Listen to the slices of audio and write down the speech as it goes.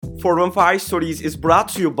415 Stories is brought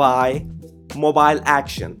to you by Mobile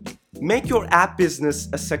Action. Make your app business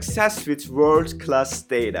a success with world-class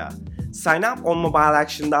data. Sign up on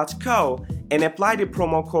mobileaction.co and apply the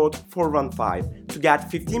promo code 415 to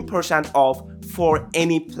get 15% off for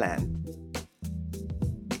any plan.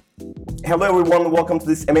 Hello everyone, welcome to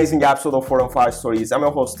this amazing episode of 415 Stories. I'm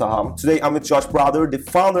your host Taham. Today I'm with Josh Brother, the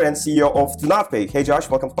founder and CEO of Do Not Pay. Hey Josh,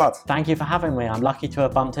 welcome to Pod. Thank you for having me. I'm lucky to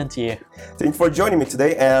have bumped into you. Thank you for joining me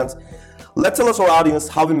today, and let's tell us our audience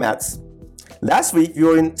how we met. Last week you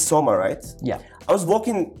were in Soma, right? Yeah. I was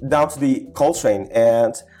walking down to the Coltrane,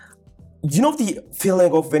 and you know the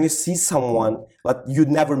feeling of when you see someone that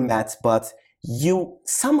you'd never met, but you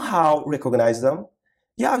somehow recognize them?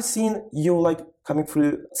 Yeah, I've seen you coming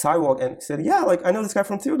through the sidewalk, and said, yeah, I know this guy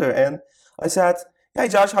from Twitter. And I said, hey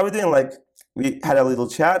Josh, how are you doing? We had a little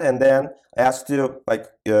chat, and then I asked you, would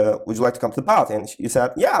you like to come to the pod? And you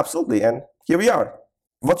said, yeah, absolutely. And here we are.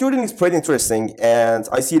 What you're doing is pretty interesting, and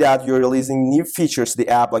I see that you're releasing new features to the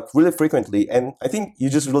app really frequently. And I think you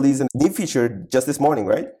just released a new feature just this morning,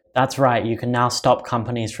 right? That's right. You can now stop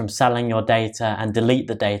companies from selling your data and delete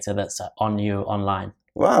the data that's on you online.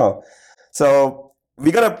 Wow. So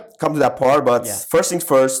we're going to come to that part, but First things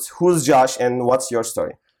first, who's Josh and what's your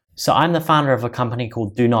story? So I'm the founder of a company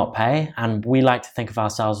called Do Not Pay, and we like to think of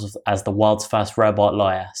ourselves as the world's first robot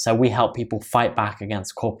lawyer. So we help people fight back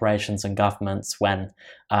against corporations and governments when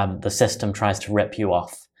the system tries to rip you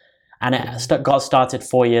off. And it got started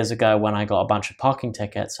 4 years ago when I got a bunch of parking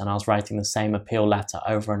tickets, and I was writing the same appeal letter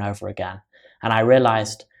over and over again. And I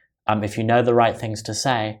realized if you know the right things to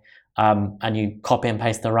say and you copy and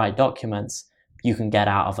paste the right documents, you can get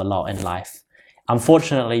out of a lot in life.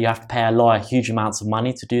 Unfortunately, you have to pay a lawyer huge amounts of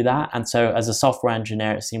money to do that. And so as a software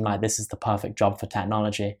engineer, it seemed like this is the perfect job for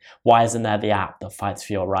technology. Why isn't there the app that fights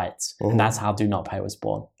for your rights? Mm-hmm. And that's how Do Not Pay was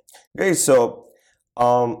born. Okay, so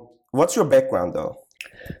what's your background though?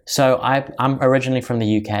 So I'm originally from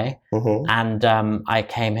the UK, mm-hmm. and I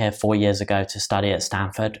came here 4 years ago to study at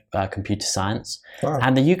Stanford, computer science. Wow.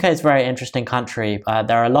 And the UK is a very interesting country.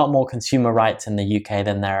 There are a lot more consumer rights in the UK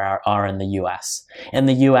than there are in the US. In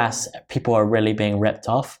the US, people are really being ripped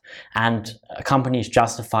off, and companies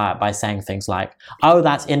justify it by saying things like, oh,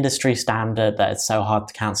 that's industry standard, that it's so hard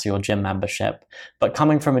to cancel your gym membership. But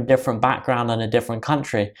coming from a different background and a different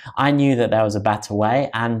country, I knew that there was a better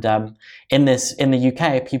way. And in the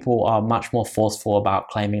UK, people are much more forceful about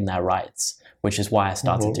claiming their rights, which is why I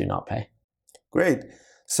started mm-hmm. Do Not Pay. Great.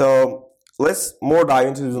 So let's more dive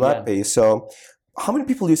into Do Not Pay. So how many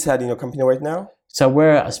people you said in your company right now? So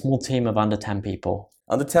we're a small team of under 10 people.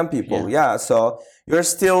 Under 10 people, yeah. So you're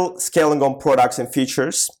still scaling on products and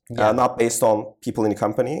features, not based on people in the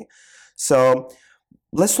company. So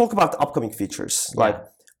let's talk about the upcoming features.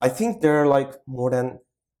 I think there are more than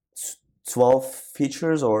 12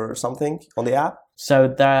 features or something on the app. So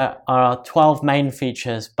there are 12 main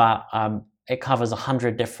features, but it covers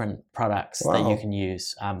 100 different products that you can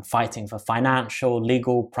use, fighting for financial,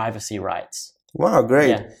 legal, privacy rights. Wow, great.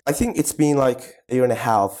 Yeah. I think it's been a year and a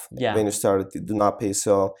half when you started Do Not Pay.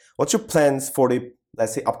 So what's your plans for the,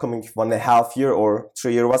 let's say, upcoming 1.5 year or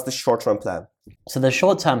 3 year? What's the short-term plan? So the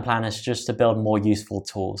short-term plan is just to build more useful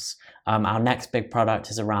tools. Our next big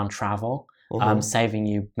product is around travel. Mm-hmm. Saving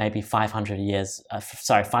you maybe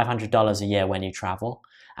 $500 a year when you travel,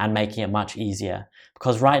 and making it much easier.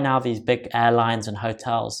 Because right now, these big airlines and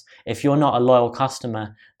hotels, if you're not a loyal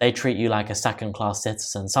customer, they treat you like a second-class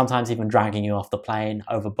citizen, sometimes even dragging you off the plane,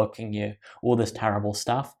 overbooking you, all this terrible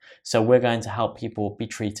stuff. So we're going to help people be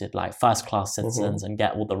treated like first-class citizens mm-hmm. and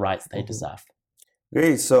get all the rights they mm-hmm. deserve.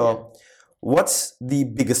 Great. So what's the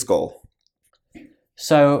biggest goal?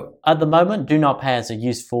 So at the moment, Do Not Pay is a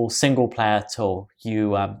useful single-player tool.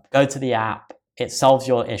 You go to the app, it solves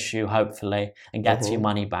your issue, hopefully, and gets mm-hmm. your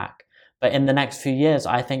money back. But in the next few years,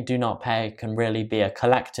 I think Do Not Pay can really be a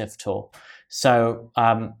collective tool. So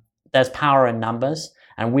there's power in numbers,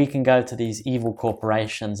 and we can go to these evil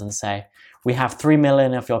corporations and say, we have 3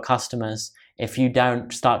 million of your customers. If you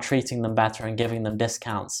don't start treating them better and giving them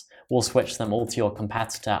discounts, we'll switch them all to your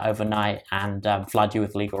competitor overnight and flood you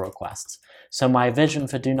with legal requests. So my vision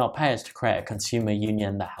for Do Not Pay is to create a consumer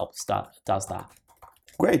union that does that.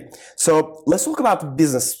 Great. So let's talk about the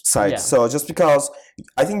business side. Yeah. So just because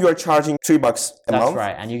I think you're charging $3 a month. That's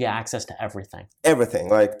right. And you get access to everything. Everything.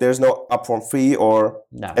 There's no upfront fee or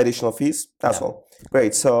additional fees. That's all.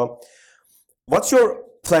 Great. So what's your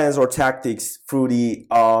plans or tactics through the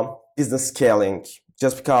business scaling?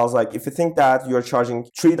 Just because if you think that you're charging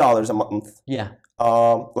 $3 a month. Yeah.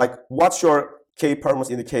 What's your key performance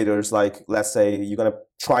indicators? Let's say you're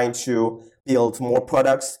trying to build more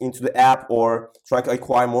products into the app or trying to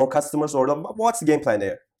acquire more customers, or what's the game plan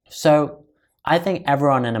there? So I think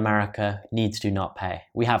everyone in America needs Do Not Pay.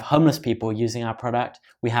 We have homeless people using our product.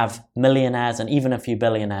 We have millionaires and even a few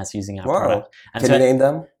billionaires using our product. And Can you name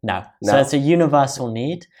them? No. So it's a universal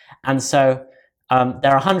need. And so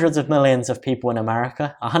there are hundreds of millions of people in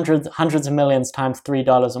America. Hundreds of millions times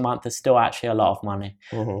 $3 a month is still actually a lot of money.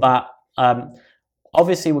 But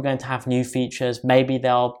obviously we're going to have new features. Maybe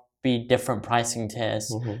there'll be different pricing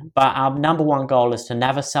tiers. But our number one goal is to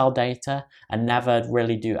never sell data and never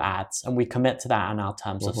really do ads. And we commit to that in our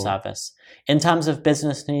terms of service. In terms of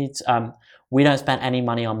business needs, we don't spend any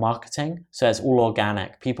money on marketing. So it's all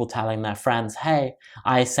organic. People telling their friends, hey,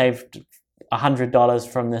 I saved $100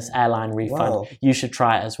 from this airline refund. Wow. You should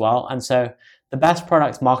try it as well. And so the best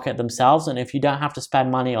products market themselves. And if you don't have to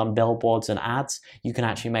spend money on billboards and ads, you can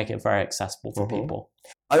actually make it very accessible for people.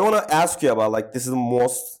 I want to ask you about, like, this is the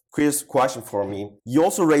most curious question for me. You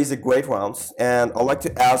also raised a great round, and I'd like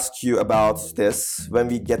to ask you about this when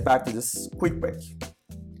we get back to this quick break.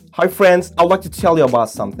 Hi friends, I'd like to tell you about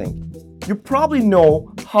something. You probably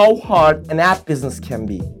know how hard an app business can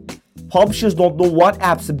be. Publishers don't know what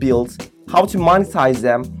apps to build, how to monetize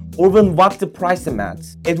them, or even what to price them at.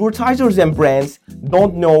 Advertisers and brands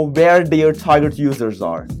don't know where their target users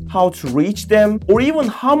are, how to reach them, or even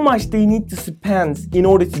how much they need to spend in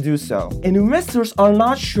order to do so. And investors are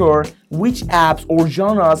not sure which apps or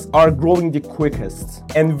genres are growing the quickest,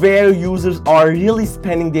 and where users are really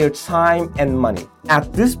spending their time and money.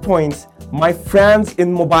 At this point, my friends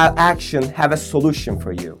in Mobile Action have a solution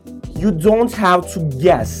for you. You don't have to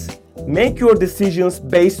guess. Make your decisions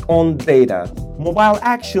based on data. Mobile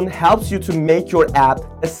Action helps you to make your app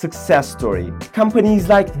a success story. Companies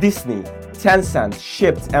like Disney, Tencent,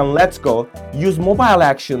 Shipt, and Let's Go use Mobile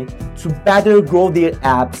Action to better grow their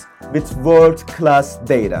apps with world-class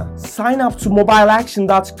data. Sign up to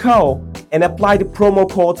mobileaction.co and apply the promo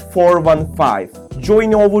code 415.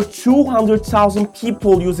 Join over 200,000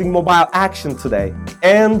 people using Mobile Action today.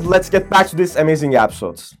 And let's get back to this amazing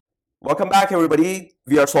episode. Welcome back, everybody.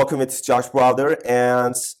 We are talking with Josh Browder,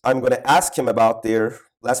 and I'm going to ask him about their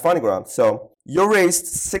last funding round. So you raised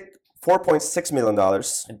 $4.6 million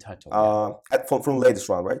in total, from the latest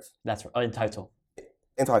round, right? That's right. In total.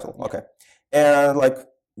 In total, yeah. Okay. And like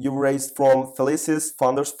you raised from Felicis,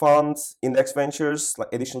 Founders Fund, Index Ventures, like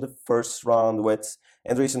additional to first round with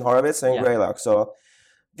Andreessen Horowitz and Greylock. So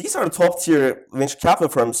these are the top tier venture capital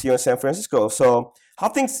firms here in San Francisco. So how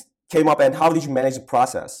things came up and how did you manage the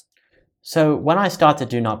process? So when I started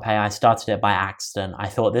Do Not Pay, I started it by accident. I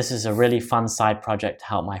thought this is a really fun side project to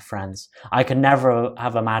help my friends. I could never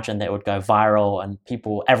have imagined that it would go viral and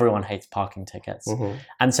everyone hates parking tickets.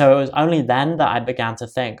 And so it was only then that I began to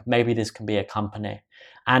think maybe this can be a company.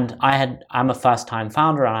 And I'm a first-time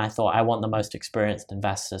founder, and I thought I want the most experienced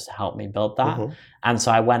investors to help me build that. And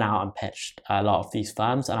so I went out and pitched a lot of these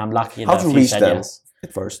firms, and I'm lucky that a few said yes.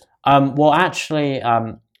 At first? Well, actually,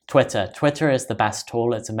 Twitter. Twitter is the best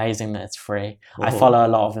tool. It's amazing that it's free. I follow a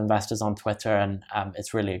lot of investors on Twitter, and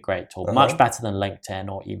it's really a great tool. Much better than LinkedIn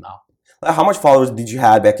or email. How much followers did you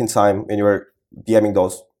have back in time when you were DMing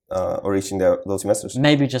those or reaching those investors?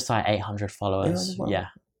 Maybe just like 800 followers. Wow. Yeah.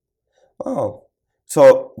 Oh.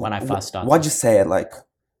 So when I first started. What'd you say? Like,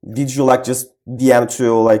 did you like just DM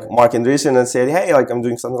to like Marc Andreessen and say, hey, like I'm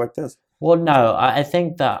doing something like this? Well, no, I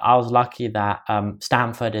think that I was lucky that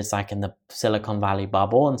Stanford is like in the Silicon Valley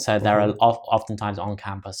bubble. And so they're oftentimes on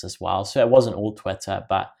campus as well. So it wasn't all Twitter,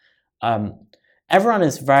 but everyone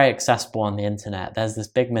is very accessible on the internet. There's this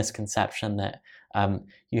big misconception that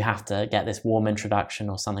you have to get this warm introduction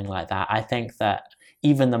or something like that. I think that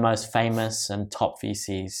even the most famous and top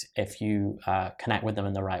VCs, if you connect with them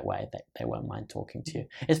in the right way, they won't mind talking to you,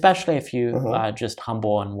 especially if you are just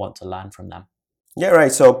humble and want to learn from them. Yeah,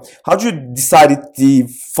 right. So how did you decide the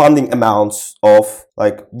funding amount of,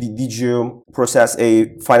 like, did you process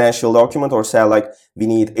a financial document or say like we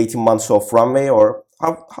need 18 months of runway, or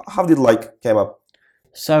how did it like came up?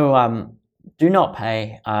 So Do Not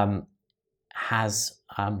Pay has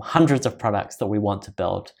hundreds of products that we want to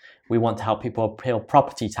build. We want to help people appeal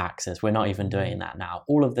property taxes. We're not even doing that now.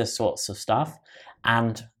 All of this sorts of stuff,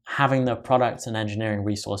 and having the product and engineering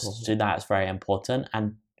resources to do that is very important.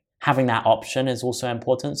 And having that option is also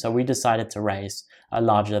important. So we decided to raise a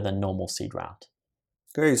larger than normal seed round.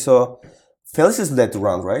 Great. So Felicis led the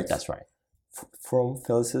round, right? That's right. From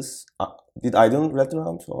Felicis, did Aydin lead the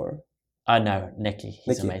round or? No, Nikki.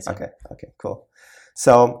 He's amazing. Okay, cool.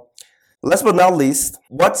 So last but not least,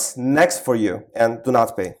 what's next for you and Do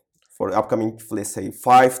Not Pay for the upcoming, let's say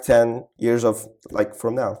 5-10 years of like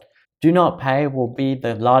from now? Do Not Pay will be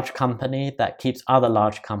the large company that keeps other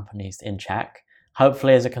large companies in check.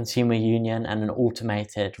 Hopefully as a consumer union and an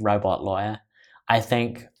automated robot lawyer. I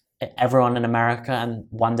think everyone in America and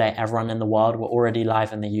one day everyone in the world, we're already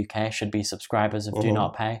live in the UK, should be subscribers of Do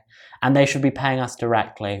Not Pay. And they should be paying us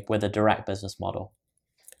directly with a direct business model.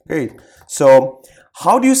 Great. So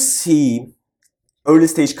how do you see early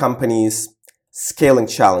stage companies scaling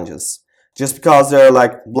challenges? Just because there are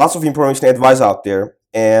like lots of information and advice out there.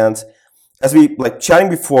 And as we like chatting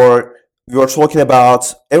before, we were talking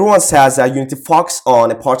about, everyone says that you need to focus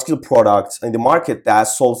on a particular product in the market that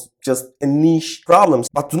solves just a niche problems.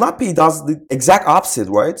 But Do Not Pay does the exact opposite,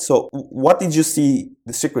 right? So what did you see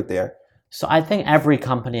the secret there? So I think every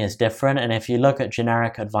company is different. And if you look at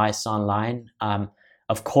generic advice online,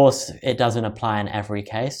 of course, it doesn't apply in every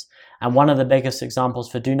case. And one of the biggest examples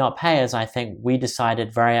for Do Not Pay is I think we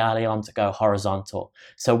decided very early on to go horizontal.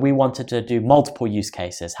 So we wanted to do multiple use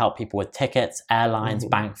cases, help people with tickets, airlines,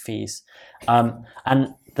 bank fees.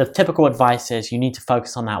 And the typical advice is you need to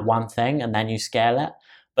focus on that one thing and then you scale it.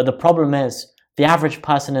 But the problem is the average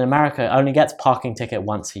person in America only gets parking ticket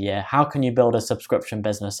once a year. How can you build a subscription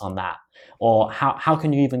business on that? Or how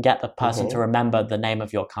can you even get the person to remember the name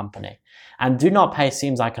of your company? And Do Not Pay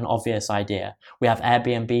seems like an obvious idea. We have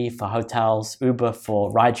Airbnb for hotels, Uber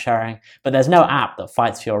for ride sharing, but there's no app that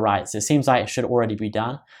fights for your rights. It seems like it should already be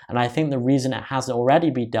done. And I think the reason it hasn't already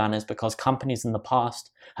been done is because companies in the past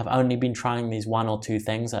have only been trying these one or two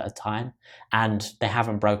things at a time, and they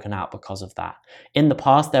haven't broken out because of that. In the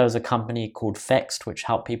past, there was a company called Fixed, which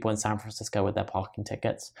helped people in San Francisco with their parking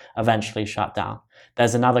tickets, eventually shut down.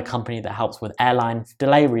 There's another company that helps with airline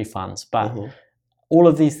delay refunds, but all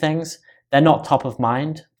of these things, they're not top of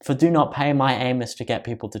mind. For Do Not Pay, my aim is to get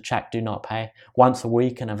people to check Do Not Pay once a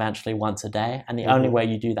week and eventually once a day. And the only way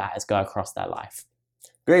you do that is go across their life.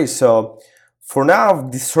 Great. So for now,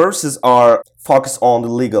 the services are focused on the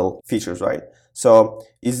legal features, right? So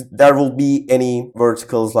there will be any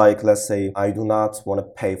verticals like, let's say, I do not want to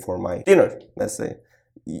pay for my dinner, let's say.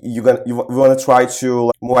 You want to try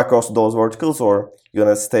to move across those verticals, or you're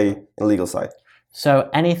going to stay in the legal side? So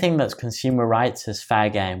anything that's consumer rights is fair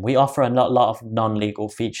game. We offer a lot of non-legal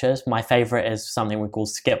features. My favorite is something we call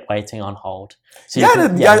skip waiting on hold. So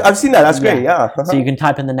I've seen that. That's great. Yeah. So you can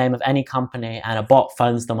type in the name of any company and a bot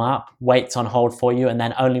phones them up, waits on hold for you, and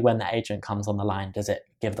then only when the agent comes on the line does it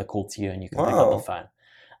give the call to you and you can pick up the phone.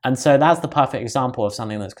 And so that's the perfect example of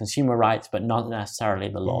something that's consumer rights, but not necessarily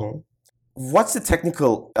the law. What's the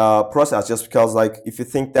technical process? Just because, like, if you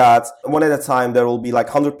think that one at a time there will be like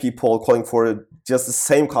 100 people calling for just the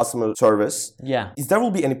same customer service, is there will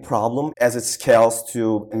be any problem as it scales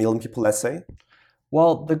to 1 million people, let's say?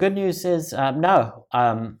 Well, the good news is no.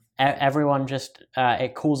 Everyone just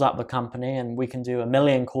it calls up the company, and we can do 1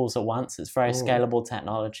 million calls at once. It's very scalable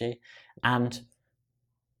technology, and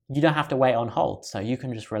you don't have to wait on hold. So you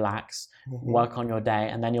can just relax, work on your day,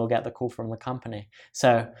 and then you'll get the call from the company.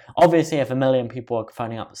 So obviously, if 1 million people are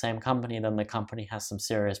phoning up the same company, then the company has some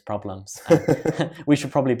serious problems. We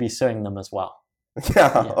should probably be suing them as well.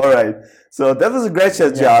 All right. So that was a great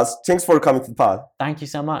chat, Jas. Thanks for coming to the pod. Thank you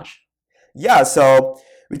so much. So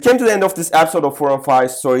we came to the end of this episode of 415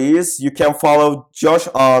 Stories. You can follow Josh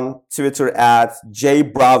on Twitter at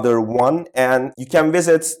jbrowder1, and you can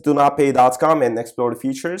visit donotpay.com and explore the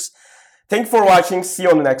features. Thank you for watching. See you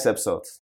on the next episode.